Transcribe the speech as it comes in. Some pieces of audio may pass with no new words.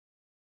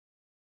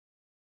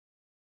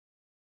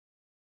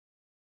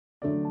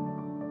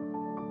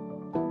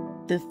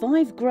The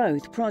 5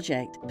 Growth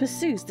project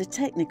pursues the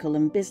technical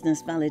and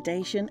business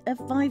validation of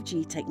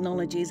 5G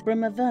technologies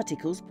from a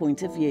verticals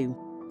point of view,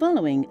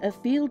 following a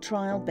field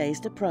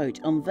trial-based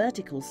approach on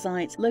vertical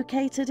sites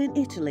located in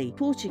Italy,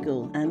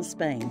 Portugal and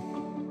Spain.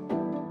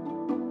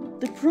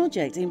 The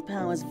project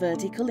empowers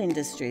vertical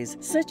industries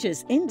such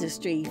as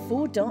Industry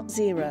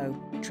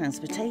 4.0,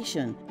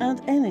 transportation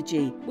and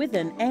energy with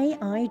an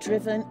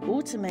AI-driven,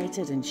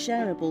 automated and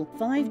shareable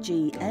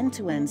 5G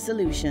end-to-end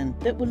solution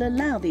that will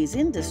allow these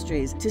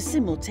industries to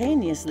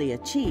simultaneously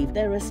achieve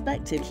their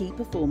respective key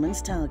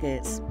performance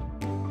targets.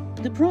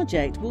 The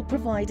project will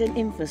provide an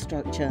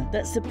infrastructure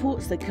that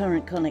supports the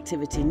current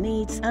connectivity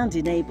needs and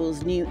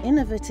enables new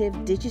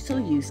innovative digital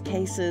use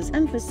cases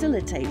and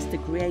facilitates the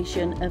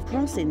creation of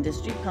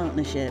cross-industry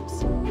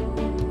partnerships.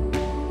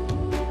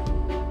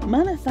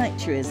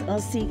 Manufacturers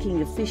are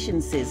seeking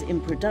efficiencies in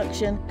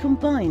production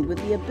combined with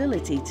the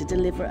ability to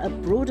deliver a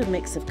broader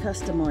mix of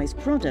customized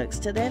products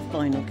to their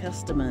final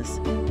customers.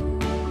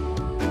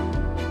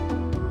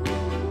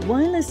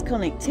 Wireless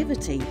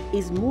connectivity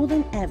is more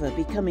than ever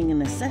becoming a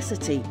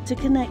necessity to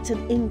connect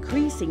an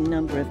increasing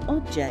number of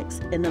objects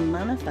in a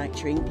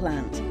manufacturing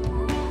plant.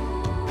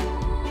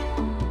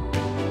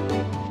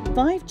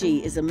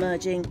 5G is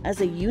emerging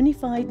as a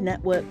unified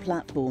network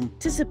platform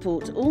to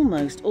support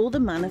almost all the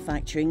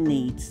manufacturing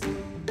needs.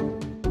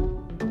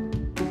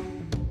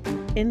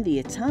 In the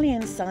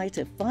Italian site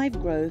of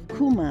 5 Growth,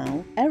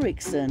 COMAU,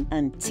 Ericsson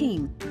and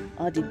team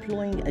are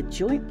deploying a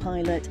joint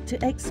pilot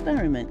to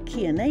experiment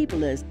key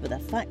enablers for the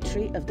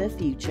factory of the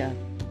future.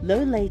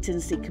 Low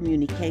latency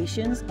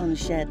communications on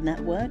shared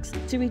networks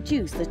to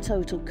reduce the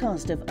total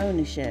cost of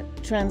ownership,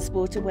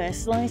 transport-aware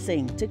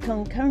slicing to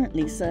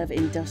concurrently serve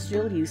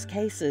industrial use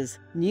cases,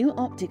 new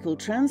optical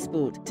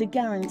transport to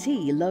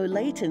guarantee low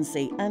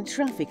latency and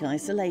traffic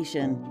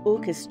isolation,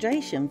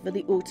 orchestration for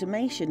the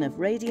automation of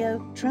radio,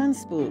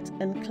 transport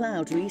and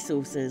cloud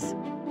resources.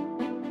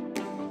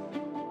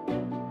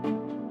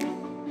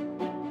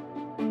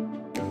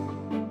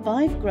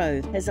 5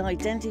 Growth has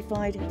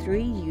identified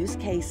 3 use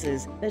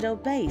cases that are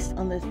based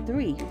on the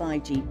 3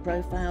 5G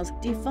profiles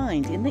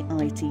defined in the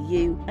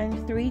ITU and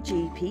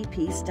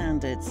 3GPP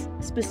standards.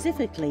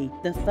 Specifically,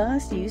 the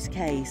first use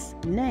case,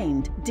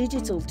 named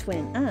Digital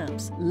Twin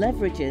Apps,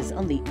 leverages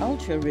on the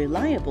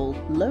ultra-reliable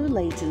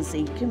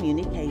low-latency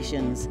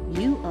communications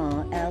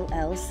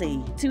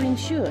 (URLLC) to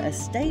ensure a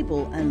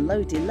stable and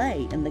low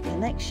delay in the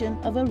connection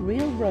of a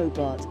real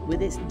robot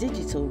with its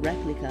digital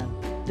replica.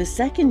 The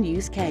second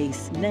use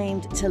case,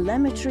 named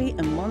Telemetry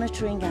and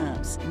Monitoring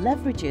Apps,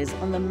 leverages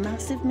on the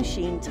Massive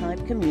Machine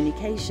Type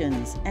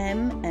Communications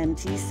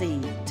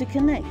 (MMTC) to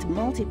connect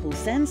multiple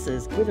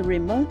sensors with a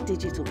remote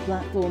digital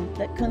platform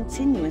that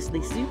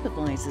continuously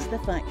supervises the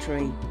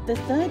factory. The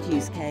third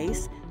use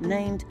case,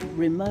 named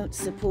Remote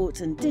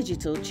Support and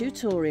Digital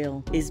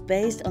Tutorial, is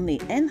based on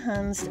the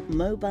Enhanced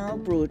Mobile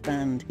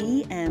Broadband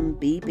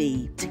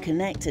 (EMBB) to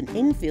connect an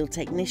in-field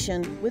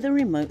technician with a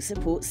remote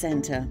support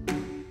center.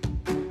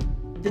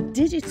 The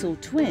digital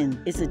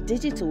twin is a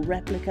digital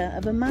replica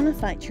of a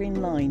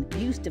manufacturing line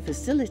used to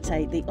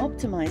facilitate the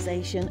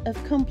optimization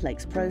of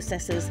complex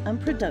processes and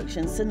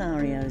production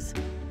scenarios.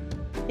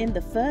 In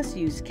the first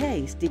use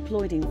case,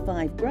 deployed in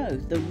 5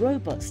 Growth, the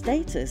robot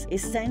status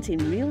is sent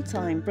in real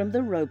time from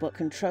the robot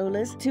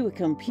controllers to a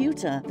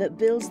computer that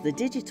builds the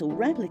digital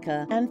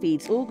replica and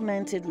feeds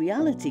augmented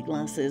reality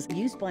glasses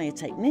used by a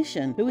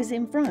technician who is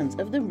in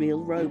front of the real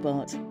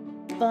robot.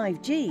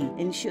 5G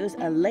ensures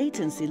a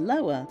latency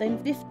lower than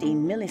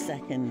 15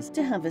 milliseconds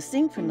to have a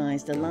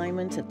synchronized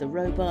alignment of the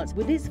robot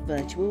with its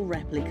virtual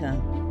replica.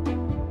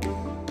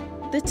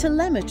 The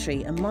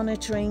telemetry and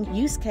monitoring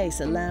use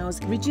case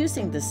allows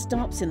reducing the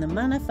stops in the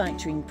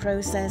manufacturing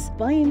process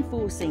by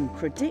enforcing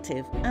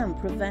predictive and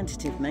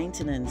preventative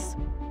maintenance.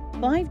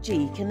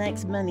 5G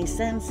connects many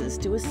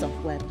sensors to a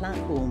software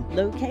platform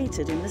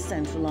located in the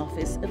central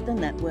office of the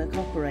network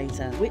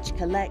operator, which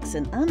collects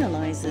and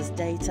analyzes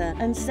data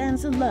and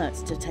sends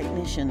alerts to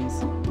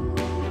technicians.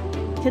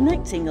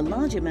 Connecting a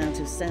large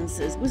amount of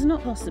sensors was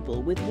not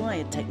possible with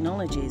wired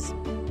technologies.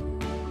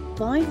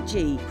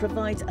 5G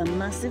provides a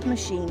massive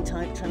machine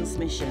type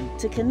transmission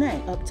to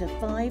connect up to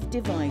 5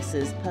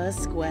 devices per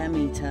square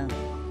meter.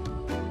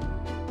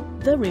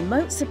 The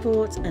remote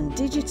support and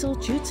digital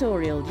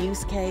tutorial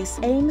use case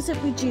aims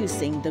at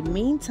reducing the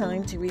mean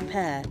time to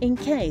repair in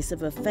case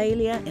of a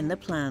failure in the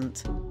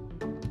plant.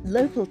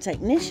 Local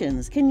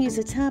technicians can use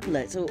a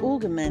tablet or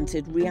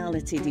augmented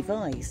reality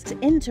device to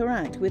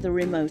interact with a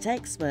remote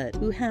expert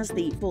who has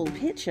the full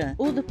picture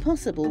or the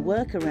possible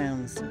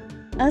workarounds.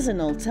 As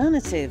an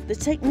alternative, the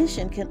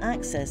technician can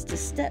access to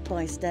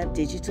step-by-step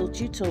digital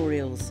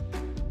tutorials.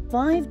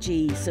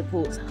 5G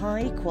supports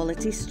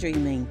high-quality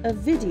streaming of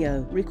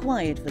video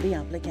required for the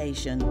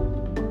application.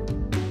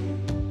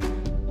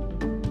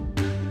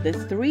 The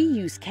 3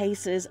 use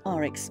cases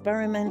are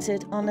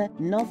experimented on a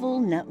novel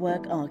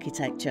network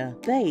architecture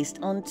based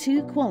on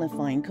 2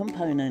 qualifying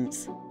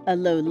components: a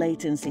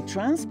low-latency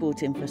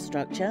transport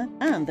infrastructure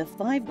and the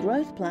 5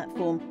 Growth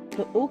platform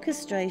for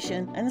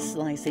orchestration and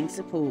slicing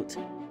support.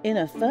 In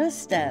a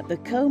first step, the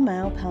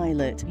COMAU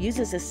pilot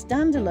uses a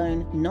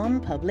standalone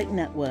non-public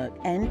network,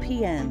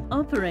 NPN,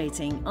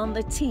 operating on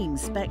the Team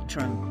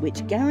spectrum,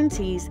 which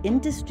guarantees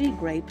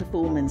industry-grade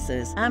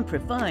performances and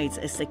provides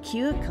a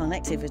secure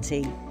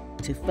connectivity.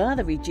 To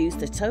further reduce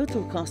the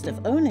total cost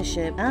of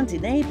ownership and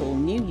enable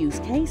new use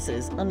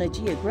cases on a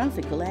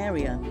geographical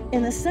area.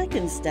 In the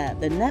second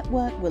step, the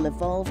network will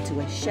evolve to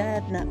a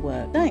shared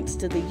network thanks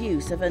to the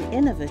use of an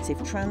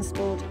innovative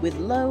transport with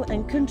low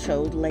and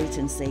controlled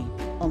latency.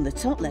 On the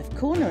top left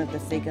corner of the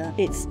figure,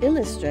 it's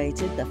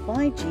illustrated the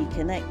 5G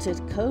connected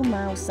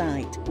COMAU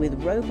site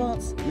with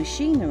robots,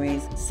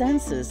 machineries,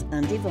 sensors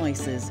and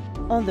devices.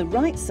 On the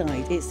right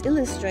side, it's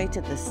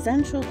illustrated the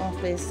central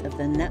office of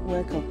the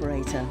network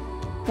operator.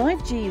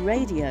 5G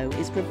radio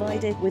is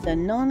provided with a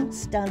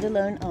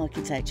non-standalone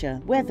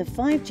architecture where the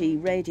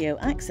 5G radio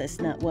access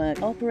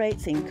network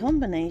operates in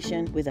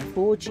combination with a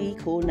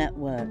 4G core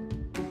network.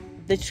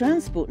 The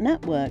transport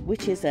network,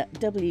 which is a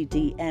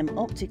WDM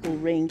optical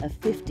ring of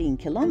 15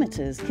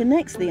 kilometers,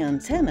 connects the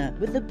antenna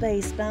with the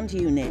baseband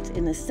unit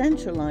in a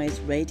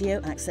centralized radio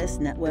access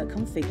network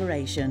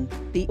configuration.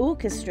 The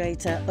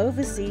orchestrator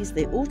oversees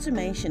the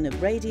automation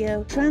of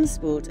radio,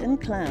 transport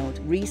and cloud,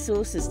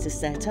 resources to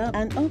set up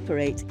and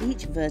operate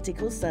each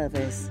vertical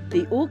service.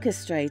 The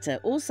orchestrator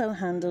also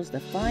handles the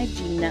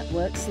 5G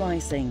network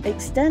slicing,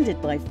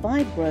 extended by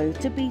 5Growth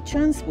to be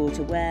transport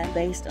aware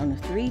based on a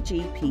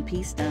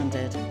 3GPP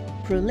standard.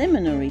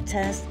 Preliminary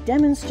tests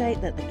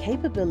demonstrate that the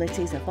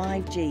capabilities of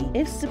 5G,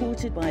 if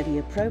supported by the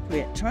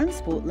appropriate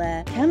transport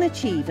layer, can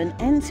achieve an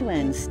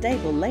end-to-end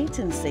stable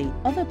latency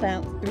of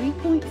about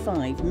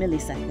 3.5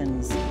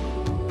 milliseconds.